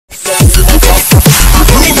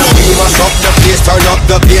mash up the place, turn up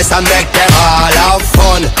the bass and make them all have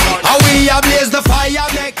fun. How we ablaze the fire,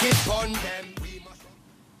 make it fun.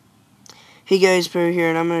 Hey guys, Perry here,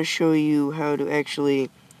 and I'm going to show you how to actually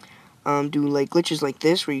do like glitches like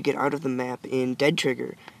this where you get out of the map in Dead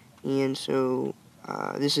Trigger. And so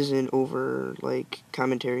this isn't over like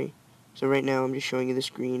commentary. So right now I'm just showing you the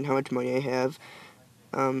screen, how much money I have.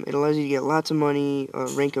 It allows you to get lots of money,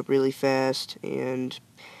 rank up really fast, and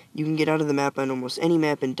you can get out of the map on almost any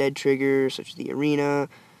map in Dead Trigger, such as the arena.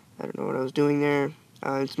 I don't know what I was doing there.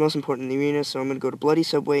 It's most important in the arena, so I'm going to go to Bloody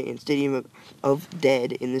Subway and Stadium of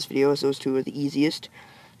Dead in this video, as those two are the easiest.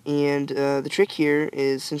 And the trick here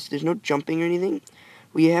is, since there's no jumping or anything,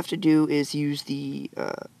 what you have to do is use the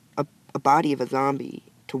a body of a zombie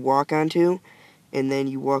to walk onto, and then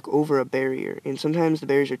you walk over a barrier. And sometimes the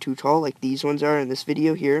barriers are too tall, like these ones are in this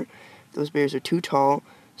video here. Those barriers are too tall,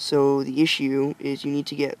 so the issue is you need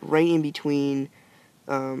to get right in between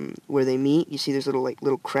where they meet. You see there's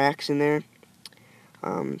little cracks in there.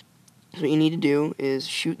 So what you need to do is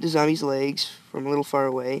shoot the zombie's legs from a little far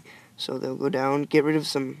away, so they'll go down. Get rid of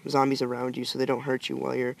some zombies around you so they don't hurt you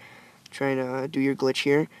while you're trying to do your glitch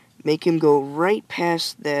here. Make him go right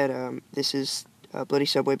past that, this is Bloody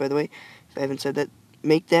Subway, by the way, if I haven't said that.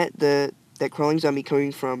 Make that crawling zombie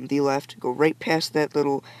coming from the left, go right past that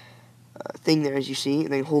little thing there, as you see,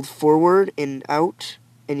 and then hold forward and out,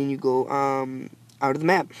 and then you go out of the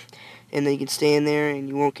map. And then you can stay in there, and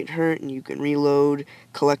you won't get hurt, and you can reload,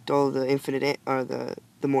 collect all the infinite, the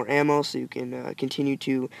more ammo, so you can continue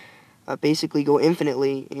to basically go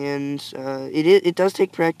infinitely. And it does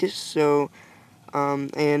take practice, so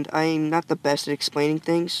and I'm not the best at explaining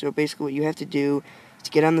things. So basically, what you have to do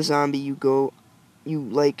to get on the zombie, you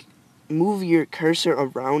like move your cursor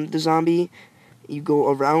around the zombie. You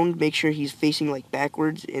go around, make sure he's facing like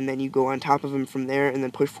backwards, and then you go on top of him from there, and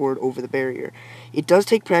then push forward over the barrier. It does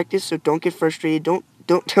take practice, so don't get frustrated.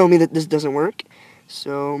 Don't tell me that this doesn't work.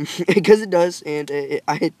 So because it does, and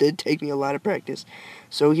it did take me a lot of practice.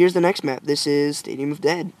 So here's the next map. This is Stadium of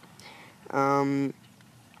Dead.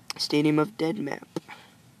 Stadium of Dead map.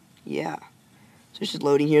 Yeah. So it's just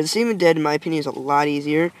loading here. The Stadium of Dead, in my opinion, is a lot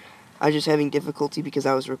easier. I was just having difficulty because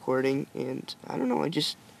I was recording, and I don't know. I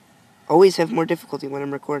just always have more difficulty when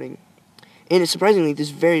I'm recording. And surprisingly, there's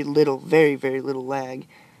very little lag.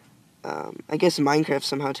 I guess Minecraft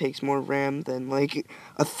somehow takes more RAM than like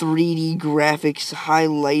a 3D graphics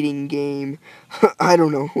highlighting game. I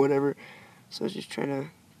don't know, whatever. So I was just trying to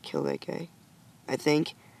kill that guy. I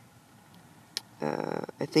think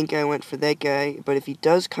I went for that guy, but if he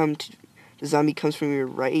does come to, the zombie comes from your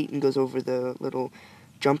right and goes over the little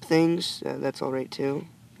jump things, that's alright too.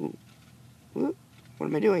 Ooh. Ooh. What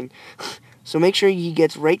am I doing? So make sure he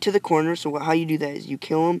gets right to the corner. So how you do that is you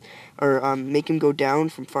kill him, or make him go down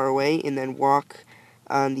from far away, and then walk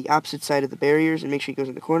on the opposite side of the barriers, and make sure he goes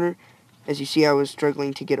in the corner. As you see, I was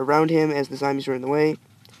struggling to get around him as the zombies were in the way.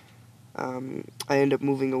 I end up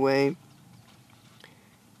moving away.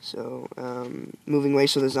 So moving away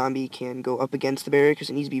so the zombie can go up against the barrier, because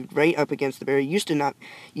it needs to be right up against the barrier. You used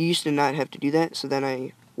to not have to do that. So then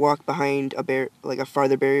I walk behind a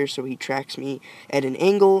farther barrier, so he tracks me at an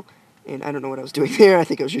angle. And I don't know what I was doing there. I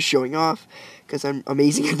think I was just showing off, because I'm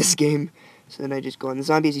amazing at this game. So then I just go on the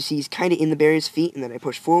zombie. As you see, he's kind of in the barrier's feet, and then I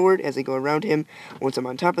push forward as I go around him once I'm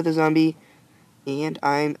on top of the zombie, and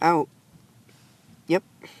I'm out. Yep.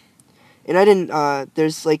 And I didn't,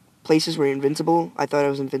 there's like places where you're invincible. I thought I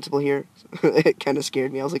was invincible here. It kind of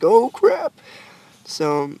scared me. I was like, oh crap.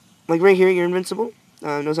 So, like right here, you're invincible.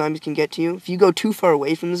 No zombies can get to you. If you go too far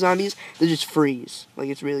away from the zombies, they just freeze. Like,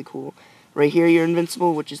 it's really cool. Right here, you're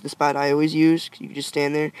invincible, which is the spot I always use. You can just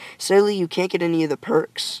stand there. Sadly, you can't get any of the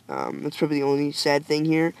perks. That's probably the only sad thing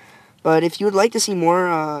here. But if you would like to see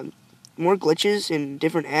more glitches in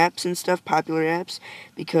different apps and stuff, popular apps,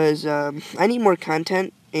 because I need more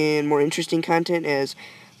content and more interesting content, as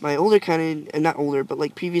my older content, not older, but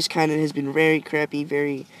like previous content has been very crappy,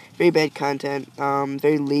 very bad content,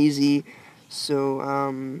 very lazy.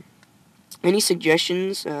 So, any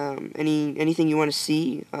suggestions, anything you want to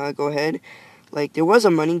see, go ahead. Like, there was a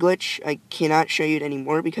money glitch. I cannot show you it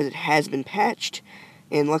anymore because it has been patched,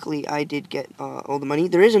 and luckily I did get all the money.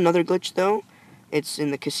 There is another glitch, though. It's in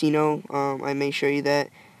the casino. I may show you that.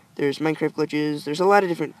 There's Minecraft glitches. There's a lot of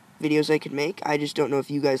different videos I could make. I just don't know if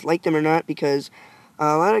you guys like them or not, because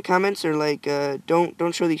a lot of comments are like,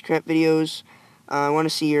 don't show these crap videos. I want to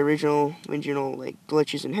see your original like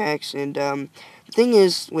glitches and hacks. And the thing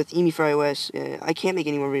is, with EMI for iOS, I can't make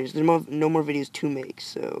any more videos. There's no more videos to make.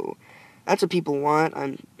 So that's what people want.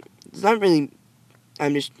 It's not really.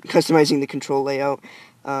 I'm just customizing the control layout.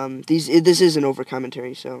 This is an over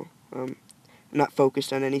commentary. So not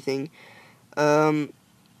focused on anything.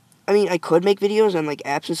 I mean, I could make videos on like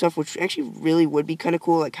apps and stuff, which actually really would be kind of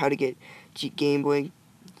cool, like how to get Game Boy,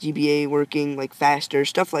 GBA working like faster,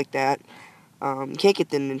 stuff like that. Can't get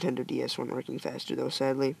the Nintendo DS one working faster though,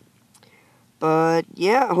 sadly. But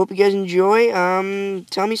yeah, I hope you guys enjoy.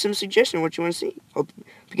 Tell me some suggestion what you want to see. Hope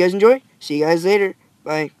you guys enjoy. See you guys later.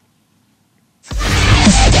 Bye.